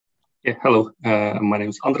Yeah, hello. My name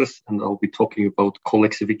is Andres, and I'll be talking about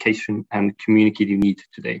colexification and communicative need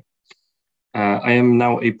today. I am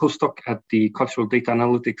now a postdoc at the Cultural Data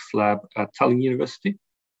Analytics Lab at Tallinn University,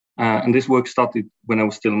 and this work started when I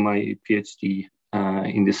was still in my PhD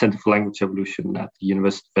in the Center for Language Evolution at the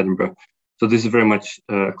University of Edinburgh. So this is very much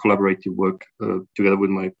collaborative work together with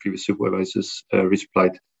my previous supervisors, Rich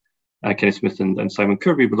Blythe, Kenny Smith, and Simon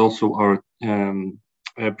Kirby, but also our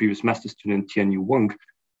previous master student, Tianyu Wang,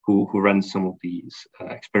 who ran some of these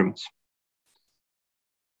experiments.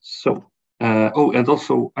 So, and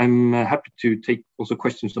also I'm happy to take also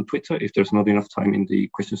questions on Twitter if there's not enough time in the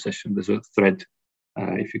question session. There's a thread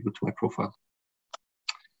if you go to my profile.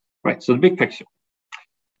 Right, so the big picture.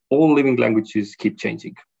 All living languages keep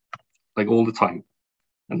changing, like all the time.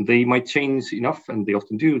 And they might change enough, and they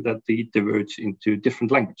often do, that they diverge into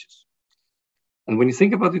different languages. And when you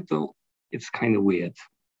think about it though, it's kind of weird.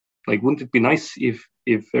 Like, wouldn't it be nice if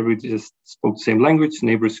everybody just spoke the same language,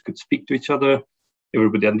 neighbors could speak to each other,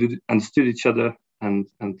 everybody understood each other, and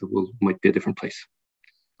the world might be a different place.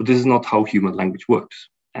 But this is not how human language works.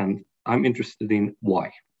 And I'm interested in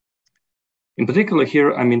why. In particular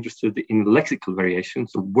here, I'm interested in lexical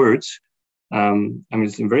variations of words. I'm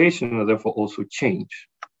interested in variation and therefore also change.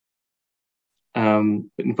 But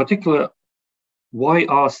in particular, why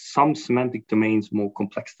are some semantic domains more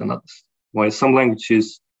complex than others? Why are some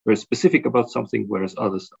languages very specific about something, whereas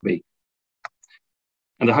others are vague?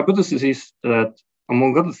 And the hypothesis is that,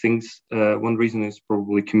 among other things, one reason is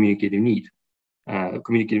probably communicative need.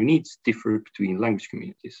 Communicative needs differ between language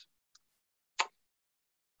communities.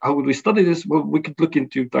 How would we study this? Well, we could look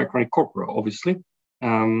into diachronic corpora, obviously.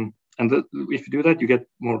 If you do that, you get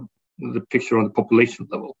more the picture on the population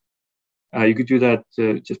level. You could do that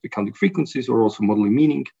just by counting frequencies or also modeling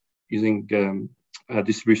meaning using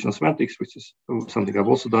distributional semantics, which is something I've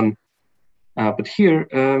also done. But here,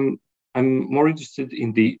 I'm more interested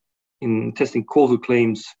in testing causal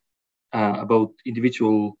claims about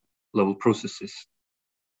individual level processes.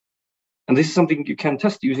 And this is something you can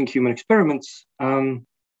test using human experiments.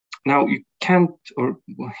 Now, you can't, or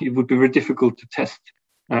it would be very difficult to test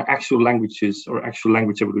actual languages or actual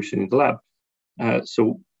language evolution in the lab.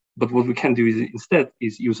 But what we can do instead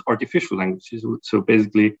is use artificial languages. So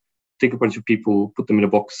basically, take a bunch of people, put them in a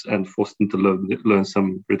box, and force them to learn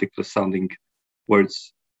some ridiculous sounding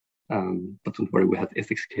words. But don't worry, we have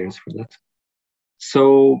ethics clearance for that.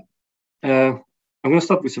 So I'm going to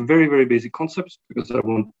start with some very, very basic concepts because I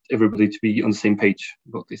want everybody to be on the same page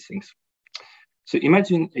about these things. So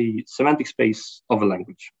imagine a semantic space of a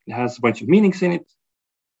language. It has a bunch of meanings in it,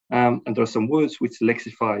 and there are some words which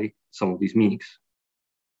lexify some of these meanings.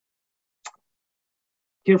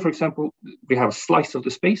 Here, for example, we have a slice of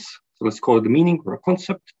the space. So let's call it the meaning or a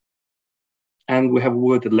concept. And we have a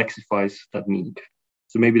word that lexifies that meaning.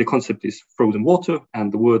 So maybe the concept is frozen water,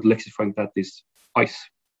 and the word lexifying that is ice.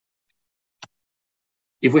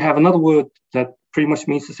 If we have another word that pretty much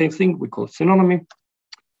means the same thing, we call it synonymy.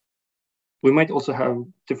 We might also have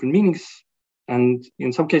different meanings. And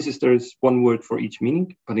in some cases, there is one word for each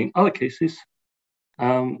meaning. But in other cases,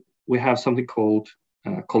 we have something called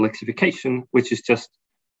Colexification, which is just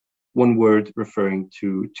one word referring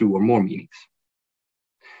to two or more meanings.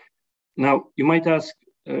 Now, you might ask,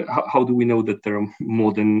 how do we know that there are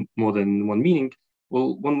more than one meaning?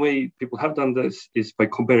 Well, one way people have done this is by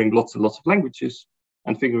comparing lots and lots of languages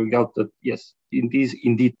and figuring out that, yes, it is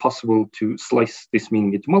indeed possible to slice this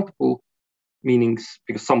meaning into multiple meanings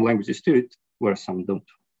because some languages do it, whereas some don't.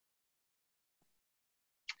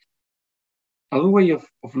 Another way of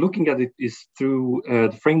looking at it is through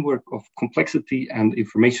the framework of complexity and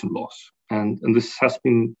information loss. And this has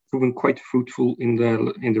been proven quite fruitful in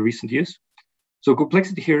the recent years. So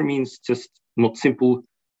complexity here means just not simple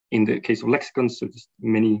in the case of lexicons, so just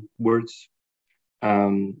many words.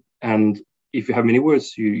 And if you have many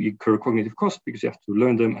words, you incur cognitive cost because you have to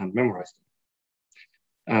learn them and memorize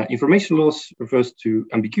them. Information loss refers to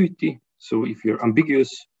ambiguity. So if you're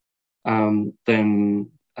ambiguous,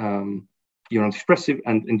 then you're not expressive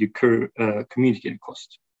and you incur communicative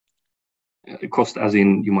cost. Cost as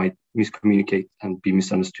in you might miscommunicate and be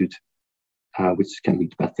misunderstood, which can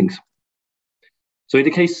lead to bad things. So in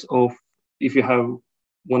the case of if you have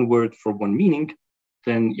one word for one meaning,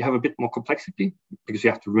 then you have a bit more complexity because you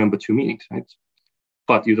have to remember two meanings, right?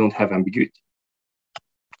 But you don't have ambiguity.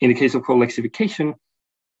 In the case of colexification,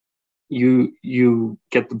 you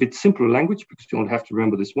get a bit simpler language because you don't have to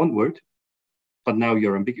remember this one word, but now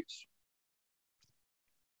you're ambiguous.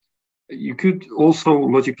 You could also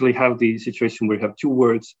logically have the situation where you have two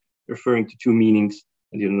words referring to two meanings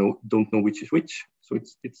and you don't know which is which. So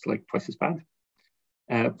it's like twice as bad.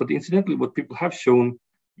 But incidentally, what people have shown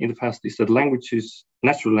in the past is that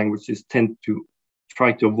natural languages tend to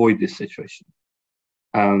try to avoid this situation.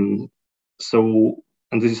 And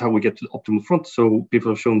this is how we get to the optimal front. So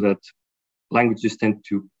people have shown that languages tend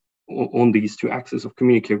to, on these two axes of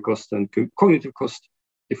communicative cost and cognitive cost,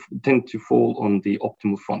 they tend to fall on the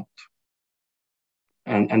optimal front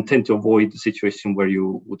and tend to avoid the situation where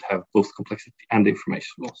you would have both complexity and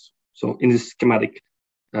information loss. So in this schematic,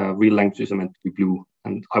 real languages are meant to be blue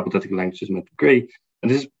and hypothetical languages are meant to be gray. And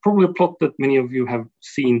this is probably a plot that many of you have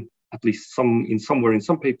seen, at least somewhere in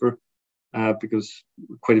some paper, because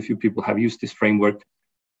quite a few people have used this framework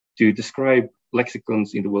to describe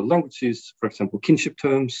lexicons in the world languages, for example, kinship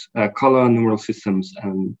terms, color, numeral systems,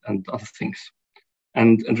 and other things.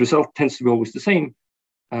 And the result tends to be always the same,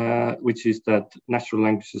 which is that natural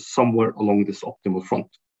language is somewhere along this optimal front.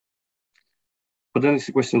 But then it's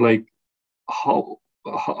a question like, how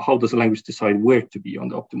does a language decide where to be on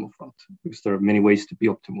the optimal front? Because there are many ways to be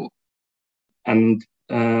optimal. And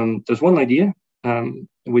there's one idea,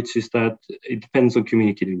 which is that it depends on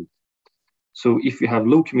communicating need. So if you have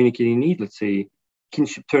low communicating need, let's say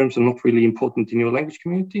kinship terms are not really important in your language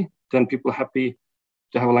community, then people are happy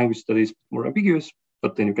to have a language that is more ambiguous,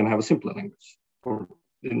 but then you can have a simpler language, or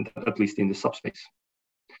at least in the subspace.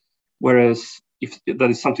 Whereas if that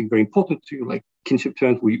is something very important to you, like kinship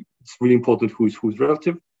terms, it's really important who's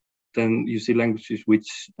relative, then you see languages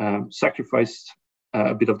which sacrifice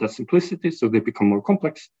a bit of that simplicity, so they become more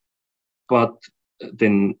complex, but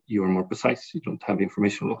then you are more precise, you don't have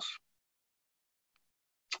information loss.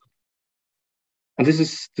 And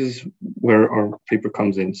this is where our paper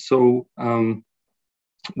comes in. So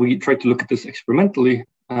we tried to look at this experimentally.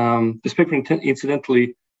 This paper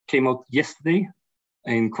incidentally came out yesterday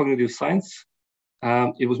in Cognitive Science.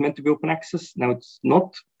 It was meant to be open access. Now it's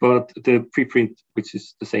not, but the preprint, which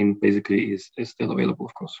is the same basically, is still available,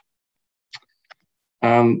 of course.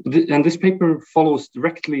 And this paper follows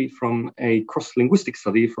directly from a cross-linguistic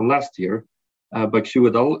study from last year by Xu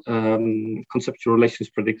et al. Conceptual relations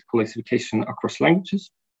predict colexification across languages.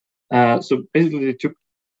 So basically they took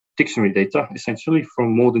dictionary data, essentially,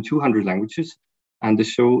 from more than 200 languages, and they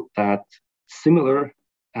show that similar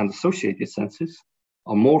and associated senses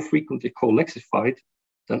are more frequently colexified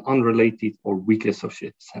than unrelated or weakly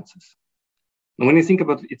associated senses. And when you think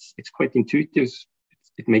about it, it's quite intuitive.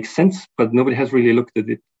 It makes sense, but nobody has really looked at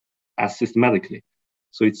it as systematically.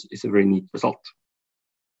 So it's a very neat result.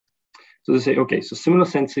 So they say, okay, so similar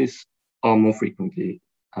senses are more frequently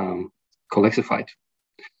colexified.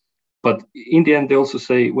 But in the end, they also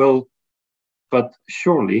say, well, but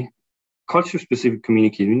surely culture-specific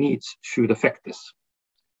communicative needs should affect this.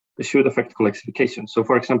 They should affect colexification. So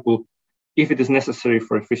for example, if it is necessary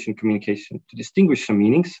for efficient communication to distinguish some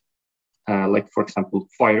meanings, like for example,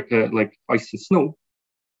 fire, like ice and snow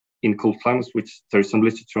in cold climates, which there is some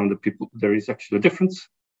literature on the people, there is actually a difference.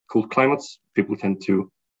 Cold climates, people tend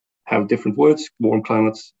to have different words. Warm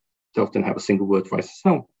climates, they often have a single word for ice and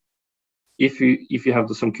snow. If you have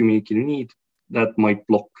some communicative need, that might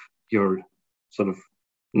block your sort of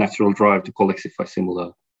natural drive to colexify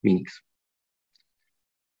similar meanings.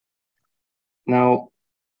 Now,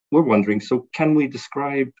 we're wondering, so can we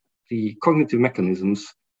describe the cognitive mechanisms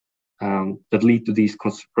that lead to these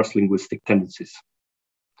cross-linguistic tendencies?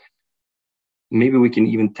 Maybe we can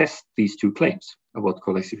even test these two claims about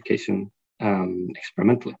colexification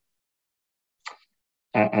experimentally.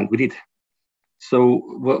 And we did. So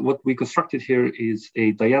what we constructed here is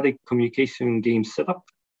a dyadic communication game setup.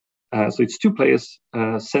 So it's two players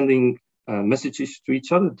sending messages to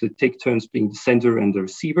each other. They take turns being the sender and the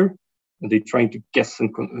receiver. And they're trying to guess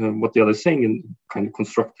what the other is saying and kind of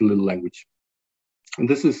construct a little language. And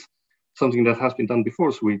this is something that has been done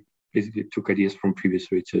before. So we basically took ideas from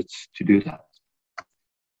previous research to do that.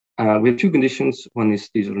 We have two conditions. One is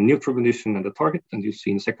these are a neutral condition and a target, and you'll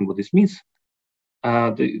see in a second what this means.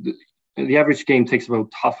 The average game takes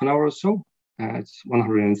about half an hour or so. It's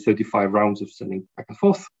 135 rounds of sending back and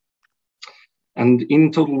forth. And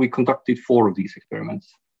in total, we conducted 4 of these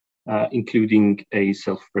experiments, including a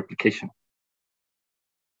self-replication.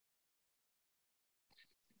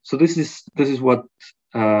 So this is what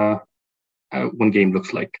one game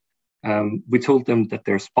looks like. We told them that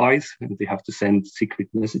they're spies and they have to send secret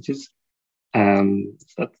messages.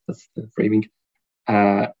 That's the framing.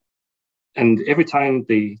 And every time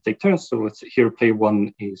they take turns, so let's say here player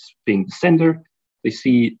 1 is being the sender, they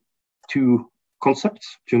see 2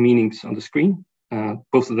 concepts, 2 meanings on the screen.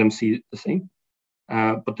 Both of them see the same,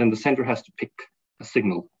 but then the sender has to pick a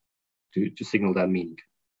signal to signal that meaning.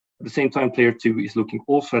 At the same time, player 2 is looking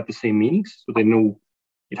also at the same meanings, so they know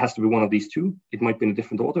it has to be one of these 2. It might be in a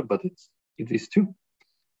different order, but it is 2.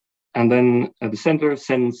 And then the sender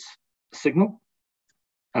sends a signal,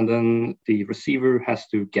 and then the receiver has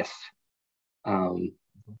to guess,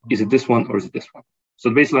 is it this one or is it this one? So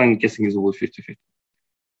the baseline guessing is always 50-50.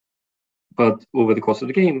 But over the course of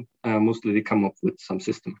the game, mostly they come up with some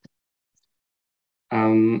system.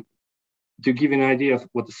 To give you an idea of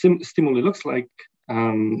what the stimuli looks like,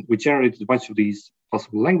 we generated a bunch of these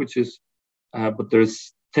possible languages, but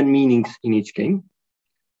there's 10 meanings in each game.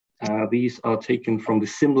 These are taken from the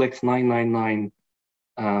Simlex 999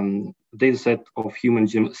 dataset of human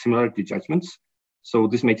similarity judgments. So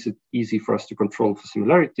this makes it easy for us to control for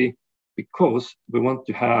similarity, because we want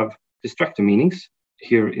to have distractor meanings.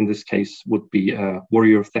 Here in this case would be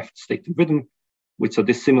warrior, theft, state, and rhythm, which are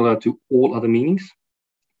dissimilar to all other meanings.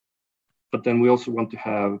 But then we also want to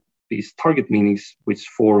have these target meanings which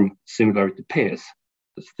form similarity pairs.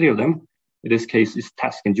 There's 3 of them. In this case is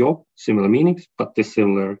task and job, similar meanings, but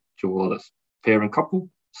dissimilar to all others. Pair and couple,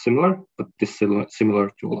 similar, but similar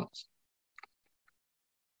to all others.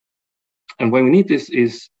 And why we need this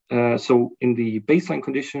is, so in the baseline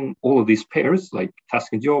condition, all of these pairs, like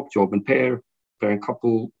task and job and pair and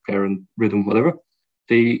couple, pair and rhythm, whatever,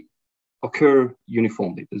 they occur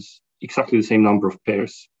uniformly. There's exactly the same number of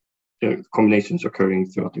pairs, combinations occurring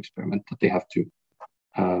throughout the experiment that they have to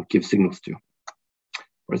give signals to.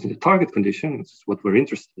 Whereas in the target condition, which is what we're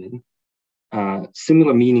interested in,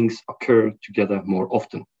 similar meanings occur together more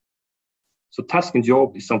often. So task and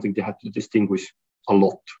job is something they have to distinguish a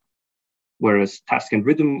lot, whereas task and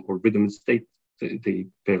rhythm or rhythm and state, they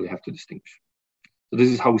barely have to distinguish. So this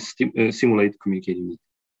is how we simulate communicating need.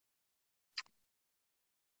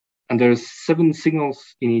 And there's 7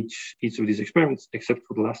 signals in each of these experiments, except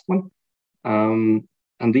for the last one.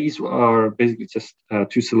 And these are basically just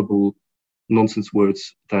 2-syllable nonsense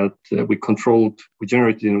words that we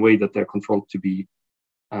generated in a way that they're controlled to be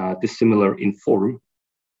dissimilar in form,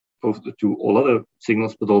 both to all other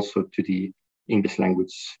signals, but also to the English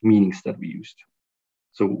language meanings that we used.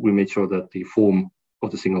 So we made sure that the form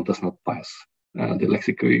of the signal does not bias the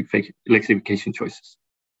lexification choices.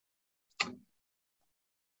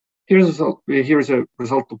 Here's a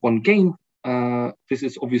result of one game. This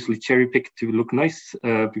is obviously cherry-picked to look nice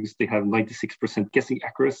because they have 96% guessing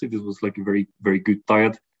accuracy. This was like a very, very good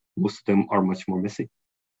dyad. Most of them are much more messy.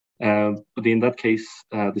 But in that case,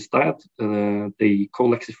 this dyad, they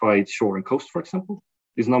colexified shore and coast, for example.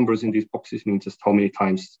 These numbers in these boxes mean just how many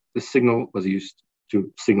times the signal was used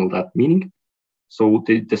to signal that meaning. So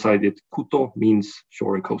they decided kuto means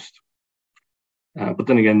shore and coast. But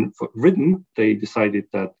then again, for rhythm, they decided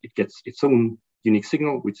that it gets its own unique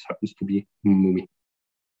signal, which happens to be mumi.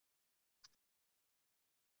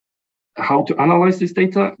 How to analyze this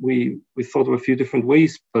data? We thought of a few different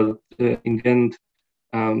ways, but in the end,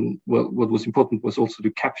 well, what was important was also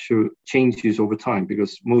to capture changes over time,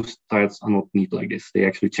 because most dyads are not neat like this. They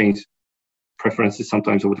actually change preferences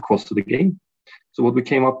sometimes over the course of the game. So what we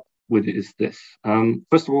came up with is this.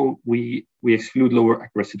 First of all, we exclude lower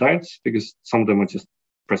accuracy dyads because some of them are just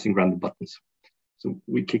pressing random buttons. So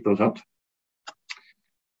we kick those out.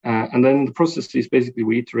 And then the process is basically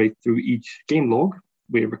we iterate through each game log.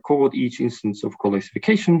 We record each instance of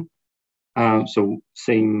colexification. So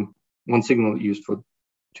same one signal used for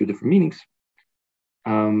 2 different meanings.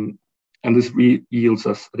 And this yields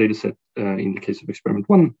us a data set in the case of experiment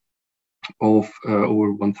 1 of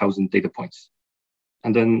over 1,000 data points.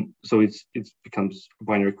 And then, so it becomes a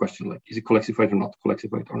binary question, like, is it colexified or not,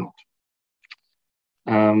 colexified or not?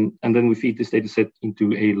 And then we feed this data set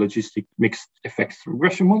into a logistic mixed effects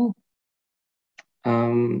regression model.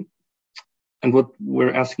 And what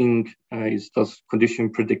we're asking is, does condition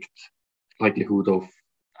predict likelihood of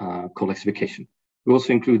colexification? We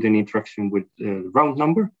also include an interaction with round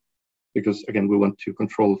number, because again, we want to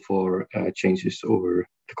control for changes over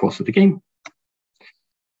the course of the game.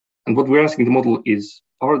 And what we're asking the model is,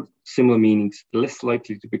 are similar meanings less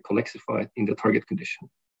likely to be colexified in the target condition?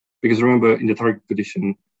 Because remember, in the target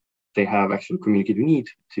condition, they have actual communicative need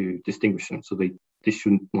to distinguish them, so they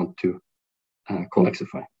shouldn't want to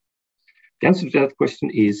colexify. The answer to that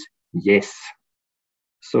question is yes.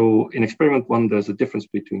 So in experiment 1, there's a difference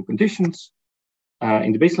between conditions.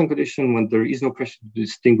 In the baseline condition, when there is no pressure to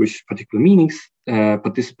distinguish particular meanings,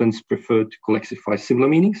 participants prefer to colexify similar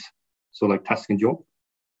meanings, so like task and job.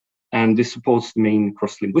 And this supports the main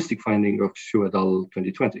cross-linguistic finding of Xu et al.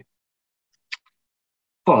 2020.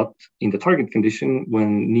 But in the target condition,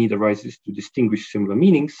 when need arises to distinguish similar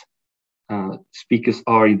meanings, speakers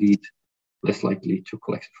are indeed less likely to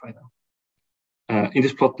colexify them. In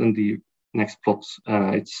this plot and the next plots,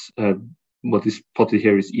 what is plotted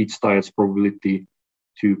here is each dyad's probability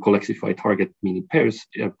to colexify target meaning pairs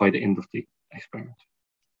by the end of the experiment.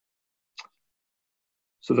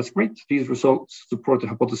 So that's great. These results support the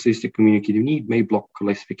hypothesis that communicative need may block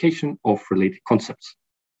colexification of related concepts.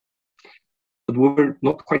 But we were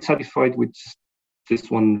not quite satisfied with this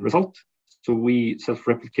one result. So we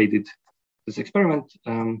self-replicated this experiment.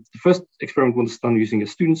 The first experiment was done using a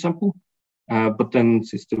student sample. But then,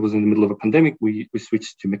 since it was in the middle of a pandemic, we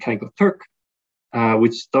switched to Mechanical Turk,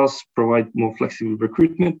 which does provide more flexible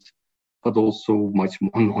recruitment, but also much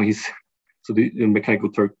more noise. So the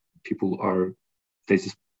Mechanical Turk people they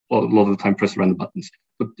just a lot of the time press random buttons,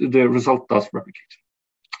 but the result does replicate.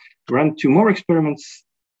 We ran 2 more experiments.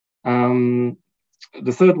 The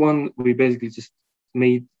third one, we basically just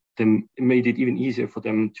made it even easier for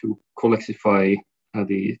them to colexify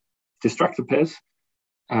the distractor pairs.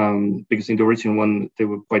 Because in the original one, they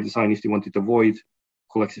were by design, if they wanted to avoid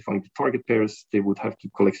colexifying the target pairs, they would have to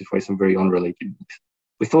colexify some very unrelated links.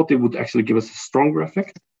 We thought it would actually give us a stronger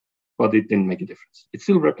effect, but it didn't make a difference. It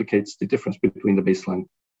still replicates the difference between the baseline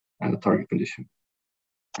and the target condition.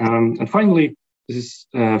 And finally, this is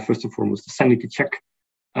first and foremost a sanity check.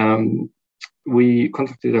 We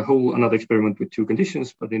conducted another experiment with 2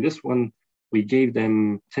 conditions, but in this one, we gave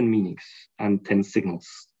them 10 meanings and 10 signals.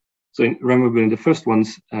 So remember, in the first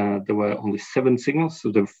ones, there were only 7 signals,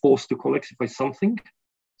 so they were forced to colexify something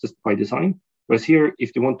just by design. Whereas here,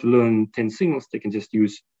 if they want to learn 10 signals, they can just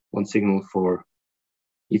use 1 signal for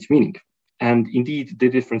each meaning. And indeed, the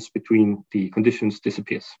difference between the conditions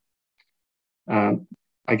disappears.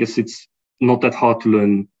 I guess it's not that hard to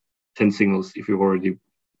learn 10 signals if you already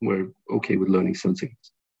were okay with learning 7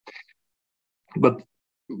 signals. But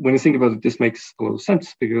when you think about it, this makes a lot of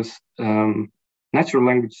sense because natural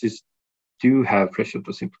languages do have pressure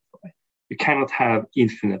to simplify. You cannot have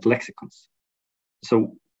infinite lexicons.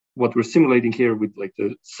 So what we're simulating here with like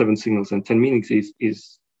the 7 signals and 10 meanings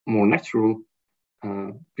is more natural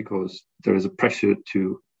because there is a pressure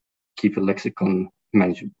to keep a lexicon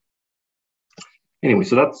manageable. Anyway,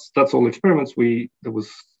 so that's all experiments. There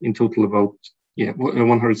was in total about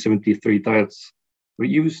 173 diodes were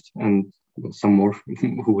used, and some more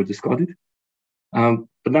who were discarded.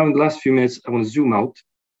 But now in the last few minutes, I want to zoom out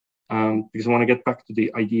because I want to get back to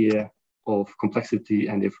the idea of complexity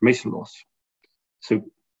and information loss. So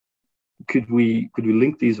could we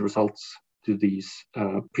link these results to these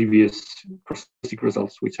previous cross-linguistic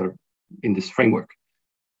results which are in this framework?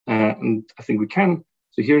 And I think we can.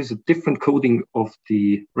 So here's a different coding of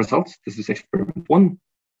the results. This is experiment 1.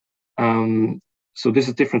 So this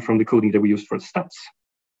is different from the coding that we used for the stats.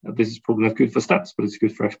 This is probably not good for stats, but it's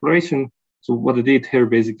good for exploration. So what I did here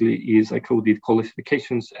basically is I coded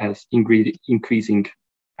colexifications as increasing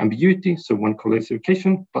ambiguity. So 1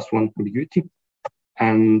 colexification plus 1 ambiguity,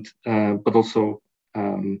 and but also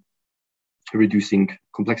reducing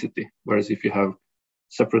complexity. Whereas if you have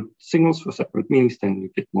separate signals for separate meanings, then you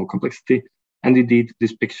get more complexity. And indeed,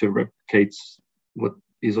 this picture replicates what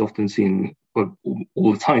is often seen, or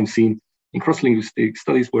all the time seen in cross-linguistic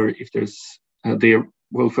studies, where if there's,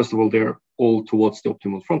 first of all, they're all towards the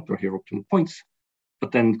optimal front or here optimal points,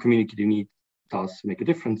 but then communicative need does make a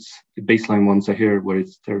difference. The baseline ones are here where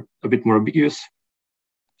they're a bit more ambiguous,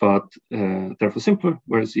 but therefore simpler.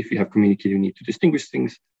 Whereas if you have communicative need to distinguish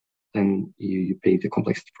things, then you pay the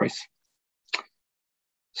complexity price.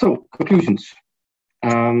 So conclusions.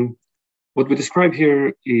 What we describe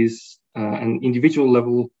here is an individual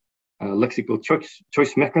level lexical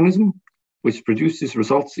choice mechanism, which produces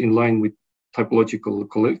results in line with typological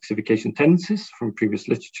colexification tendencies from previous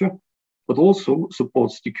literature, but also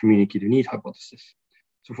supports the communicative need hypothesis.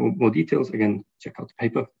 So for more details, again, check out the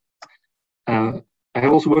paper. I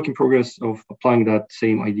have also work in progress of applying that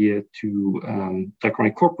same idea to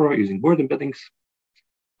diachronic corpora using word embeddings.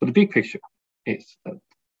 But the big picture is that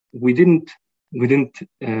we didn't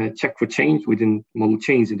check for change, we didn't model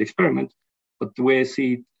change in the experiment, but the way I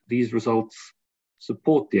see it, these results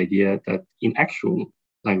support the idea that in actual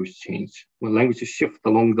language change, when languages shift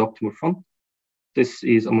along the optimal front, this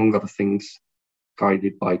is, among other things,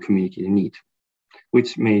 guided by communicative need,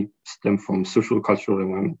 which may stem from social, cultural,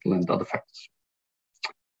 environmental, and other factors.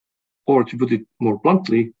 Or to put it more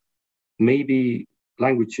bluntly, maybe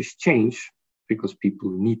languages change because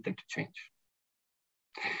people need them to change.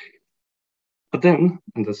 But then,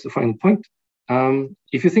 and that's the final point,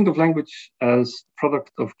 if you think of language as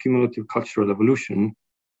product of cumulative cultural evolution,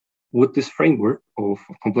 would this framework of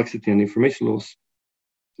complexity and information loss,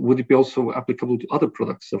 would it be also applicable to other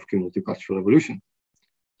products of cumulative cultural evolution?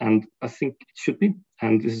 And I think it should be.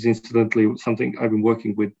 And this is incidentally something I've been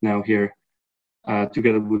working with now here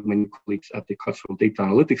together with my colleagues at the Cultural Data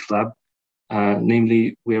Analytics Lab.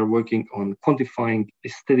 Namely, we are working on quantifying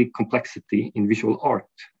aesthetic complexity in visual art.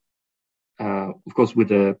 of course, with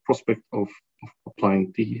the prospect of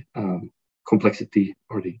applying the complexity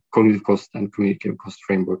or the cognitive cost and communicative cost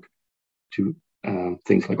framework to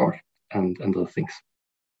things like art and other things.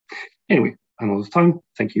 Anyway, I'm out of time.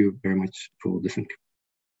 Thank you very much for listening.